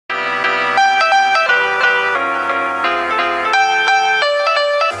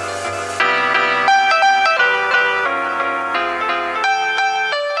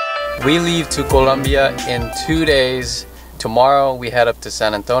We leave to Colombia in 2 days. Tomorrow we head up to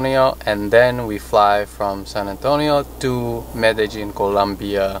San Antonio and then we fly from San Antonio to Medellin,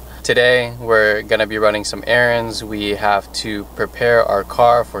 Colombia. Today we're gonna be running some errands. We have to prepare our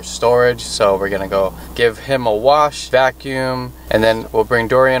car for storage, so we're gonna go give him a wash, vacuum, and then we'll bring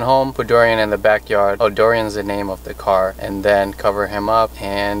Dorian home, put Dorian in the backyard. Oh, Dorian's the name of the car, and then cover him up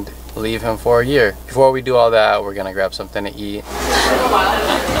and leave him for a year. Before we do all that, we're gonna grab something to eat.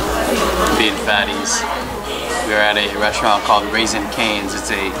 Being fatties. We're at a restaurant called Raising Cane's.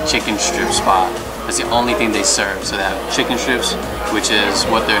 It's a chicken strip spot. That's the only thing they serve. So they have chicken strips, which is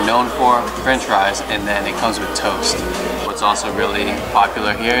what they're known for, French fries, and then it comes with toast. What's also really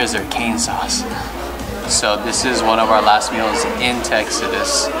popular here is their cane sauce. So this is one of our last meals in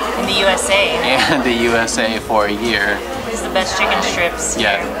Texas. In the USA. And the USA for a year. This is the best chicken strips.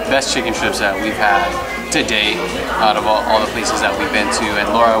 Yeah, best chicken strips that we've had to date out of all the places that we've been to,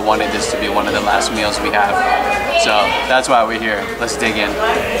 and Laura wanted this to be one of the last meals we have, so that's why we're here. Let's dig in.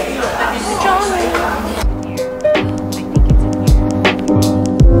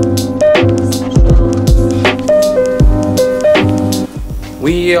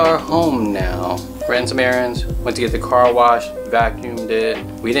 We are home now. Ran some errands, went to get the car wash, vacuumed it.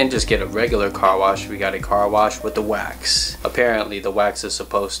 We didn't just get a regular car wash, we got a car wash with the wax. Apparently the wax is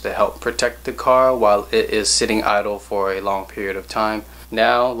supposed to help protect the car while it is sitting idle for a long period of time.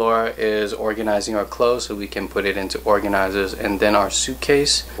 Now Laura is organizing our clothes so we can put it into organizers, and then our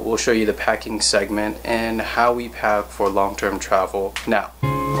suitcase. We'll show you the packing segment and how we pack for long-term travel now.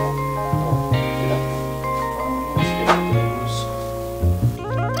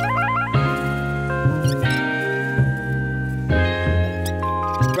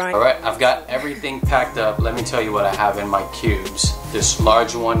 Alright, I've got everything packed up. Let me tell you what I have in my cubes. This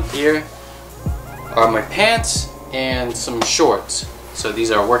large one here are my pants and some shorts. So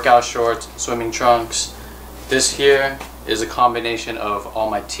these are workout shorts, swimming trunks. This here is a combination of all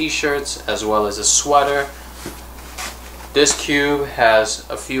my t-shirts as well as a sweater. This cube has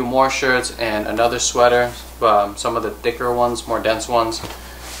a few more shirts and another sweater, some of the thicker ones, more dense ones.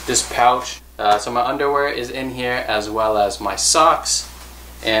 This pouch, so my underwear is in here as well as my socks.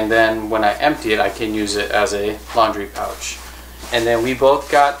 And then when I empty it, I can use it as a laundry pouch. And then we both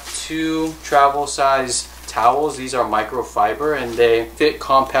got 2 travel size towels. These are microfiber and they fit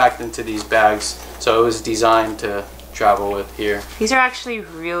compact into these bags. So it was designed to travel with here. These are actually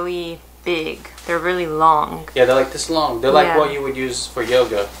really big. They're really long. Yeah, they're like this long. They're like what you would use for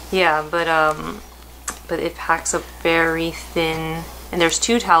yoga. Yeah, but it packs up very thin. And there's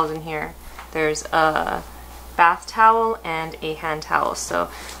 2 towels in here. There's a bath towel and a hand towel. So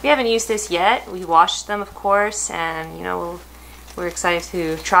we haven't used this yet. We washed them, of course, and you know, we're excited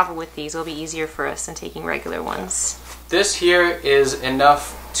to travel with these. It'll be easier for us than taking regular ones. This here is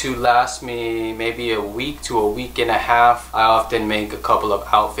enough to last me maybe a week to a week and a half. I often make a couple of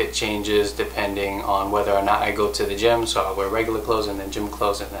outfit changes depending on whether or not I go to the gym. So I wear regular clothes and then gym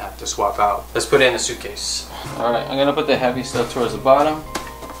clothes and then have to swap out. Let's put it in a suitcase. Alright, I'm gonna put the heavy stuff towards the bottom.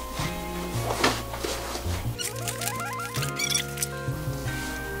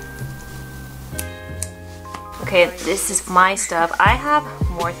 Okay, this is my stuff. I have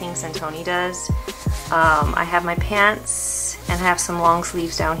more things than Tony does. I have my pants and I have some long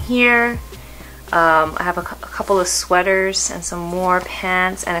sleeves down here. I have a couple of sweaters and some more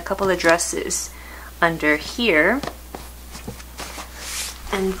pants and a couple of dresses under here.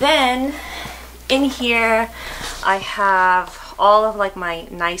 And then in here I have all of like my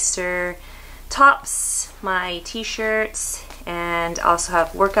nicer tops, my t-shirts, and also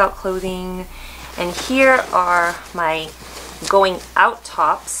have workout clothing. And here are my going out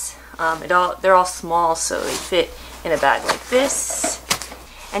tops. They're all small, so they fit in a bag like this.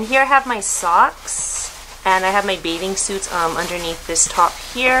 And here I have my socks, and I have my bathing suits underneath this top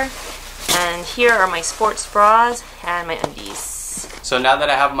here. And here are my sports bras and my undies. So now that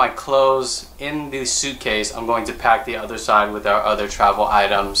I have my clothes in the suitcase, I'm going to pack the other side with our other travel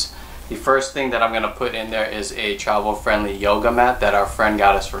items. The first thing that I'm going to put in there is a travel-friendly yoga mat that our friend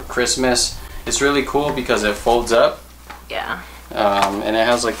got us for Christmas. It's really cool because it folds up. Yeah. And it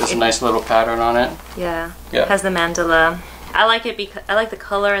has like this nice little pattern on it. Yeah. It has the mandala. I like it because I like the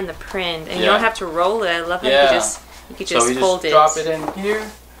color and the print, and you don't have to roll it. I love how you could just fold it. Drop it in here.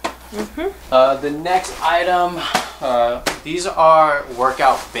 The next item, these are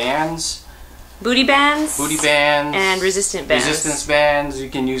workout bands. Booty bands. Booty bands. And resistance bands. Resistance bands. You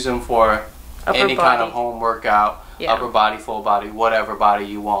can use them for any kind of home workout. Yeah. Upper body, full body, whatever body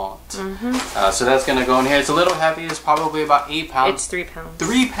you want. So that's gonna go in here. It's a little heavy. It's probably about 8 pounds. It's 3 pounds.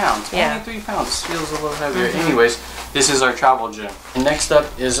 3 pounds. Yeah. Only 3 pounds. Feels a little heavier. Anyways, this is our travel gym. And next up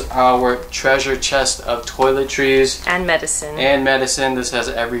is our treasure chest of toiletries. And medicine. And medicine. This has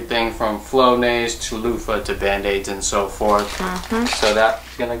everything from Flonase to loofah to band-aids and so forth. So that's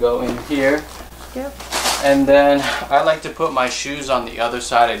gonna go in here. Yep. And then I like to put my shoes on the other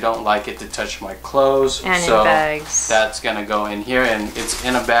side. I don't like it to touch my clothes. And so in bags. that's gonna go in here, and it's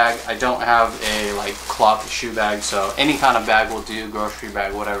in a bag. I don't have a like cloth shoe bag, so any kind of bag will do, grocery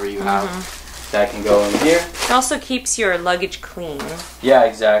bag, whatever you have. That can go in here. It also keeps your luggage clean. Yeah,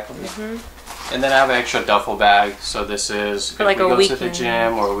 exactly. And then I have an extra duffel bag, so this is For if like we a go weekend. to the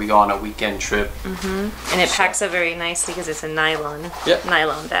gym or we go on a weekend trip. And it packs up very nicely because it's a nylon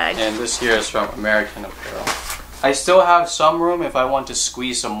bag. And this here is from American Apparel. I still have some room. If I want to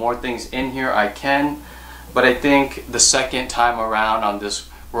squeeze some more things in here, I can. But I think the second time around on this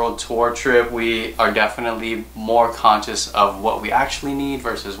world tour trip, we are definitely more conscious of what we actually need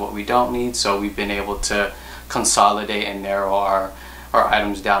versus what we don't need. So we've been able to consolidate and narrow our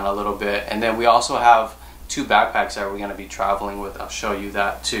items down a little bit. And then we also have 2 backpacks that we're going to be traveling with. I'll show you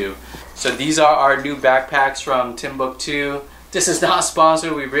that too. So these are our new backpacks from Timbuktu. This is not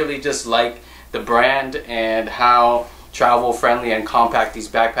sponsored. We really just like the brand and how travel friendly and compact these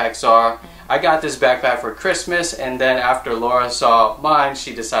backpacks are. I got this backpack for Christmas, and then after Laura saw mine,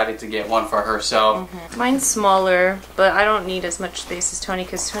 she decided to get one for herself. Mine's smaller, but I don't need as much space as Tony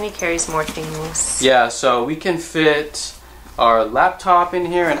because Tony carries more things. Yeah, so we can fit our laptop in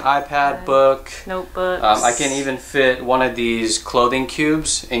here, an iPad, book, notebooks. I can even fit one of these clothing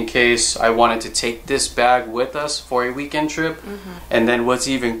cubes in case I wanted to take this bag with us for a weekend trip. And then what's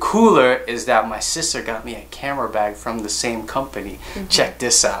even cooler is that my sister got me a camera bag from the same company. Check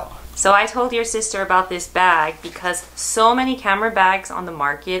this out. So I told your sister about this bag because so many camera bags on the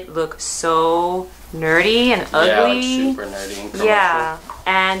market look so nerdy and ugly. Yeah, like super nerdy and colorful. Yeah,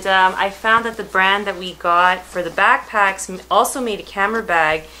 and I found that the brand that we got for the backpacks also made a camera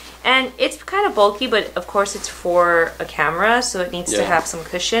bag, and it's kind of bulky, but of course it's for a camera, so it needs to have some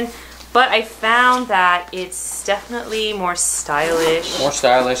cushion. But I found that it's definitely more stylish. More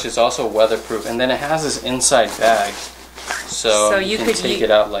stylish. It's also weatherproof, and then it has this inside bag. So you can take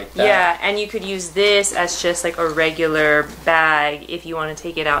it out like that. Yeah, and you could use this as just like a regular bag if you want to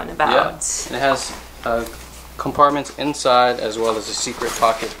take it out and about. Yeah. And it has compartments inside as well as a secret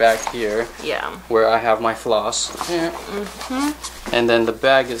pocket back here. Yeah. Where I have my floss. Yeah. And then the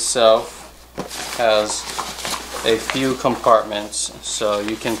bag itself has a few compartments, so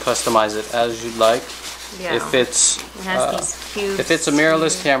you can customize it as you'd like. Yeah. If it's it has these cubes. If it's a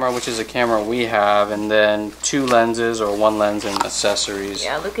mirrorless camera, which is a camera we have, and then 2 lenses or 1 lens and accessories.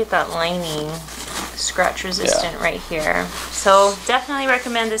 Yeah, look at that lining. Scratch resistant right here. So definitely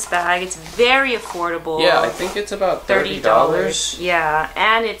recommend this bag. It's very affordable. Yeah, I think it's about $30. Yeah,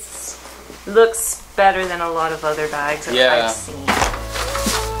 and it's looks better than a lot of other bags that I've seen.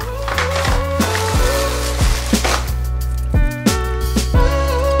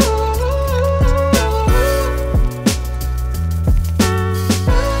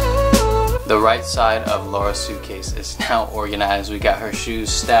 The right side of Laura's suitcase is now organized. We got her shoes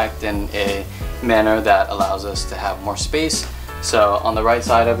stacked in a manner that allows us to have more space. So on the right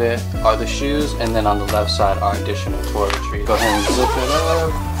side of it are the shoes, and then on the left side are additional toiletries. Go ahead and zip it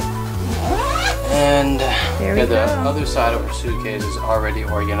up. And the other side of her suitcase is already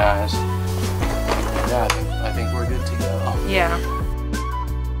organized. Yeah, I think we're good to go. Yeah.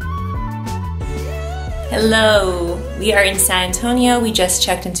 Hello, we are in San Antonio. We just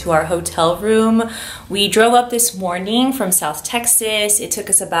checked into our hotel room. We drove up this morning from South Texas. It took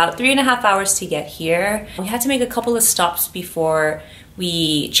us about 3.5 hours to get here. We had to make a couple of stops before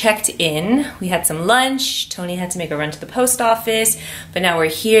we checked in. We had some lunch. Tony had to make a run to the post office, but now we're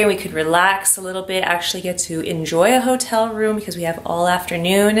here. We could relax a little bit, actually get to enjoy a hotel room because we have all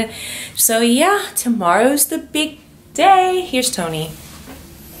afternoon. So yeah, tomorrow's the big day. Here's Tony.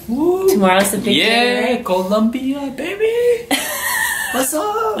 Woo. Tomorrow's the big day. Yeah, Colombia, baby. What's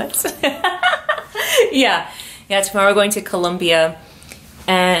up? Yeah, tomorrow we're going to Colombia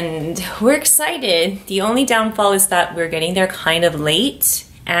and we're excited. The only downfall is that we're getting there kind of late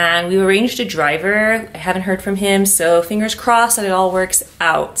and we arranged a driver. I haven't heard from him, so fingers crossed that it all works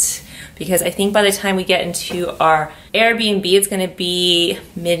out, because I think by the time we get into our Airbnb it's gonna be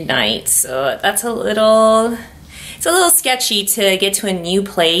midnight, so that's it's a little sketchy to get to a new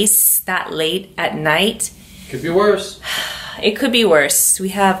place that late at night. Could be worse. It could be worse. We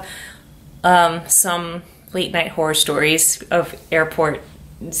have some late night horror stories of airport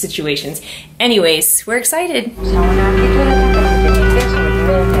situations. Anyways, we're excited.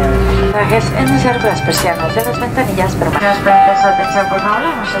 En cerco las persianas de las ventanillas permanentes. Atención, por favor, la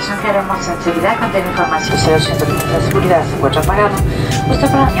demostración que haremos sensibilidad contiene información. Si el cinturón de seguridad se encuentra apagado, usted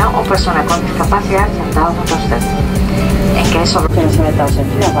niño o persona con discapacidad sentado junto a usted. En caso de que se meta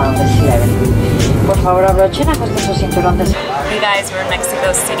sentido para por favor, abrochen a su cinturón de seguridad. Hey guys, we're in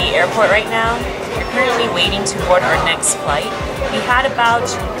Mexico City Airport right now. We're currently waiting to board our next flight. We had about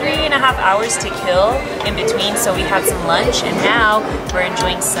 3.5 hours to kill in between, so we had some lunch, and now we're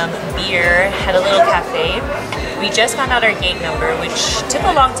enjoying some beer at a little cafe. We just found out our gate number, which took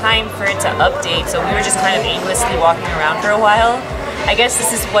a long time for it to update, so we were just kind of aimlessly walking around for a while. I guess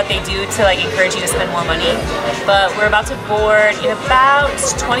this is what they do to like encourage you to spend more money. But we're about to board in about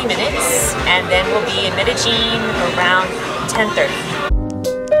 20 minutes, and then we'll be in Medellin around 10:30.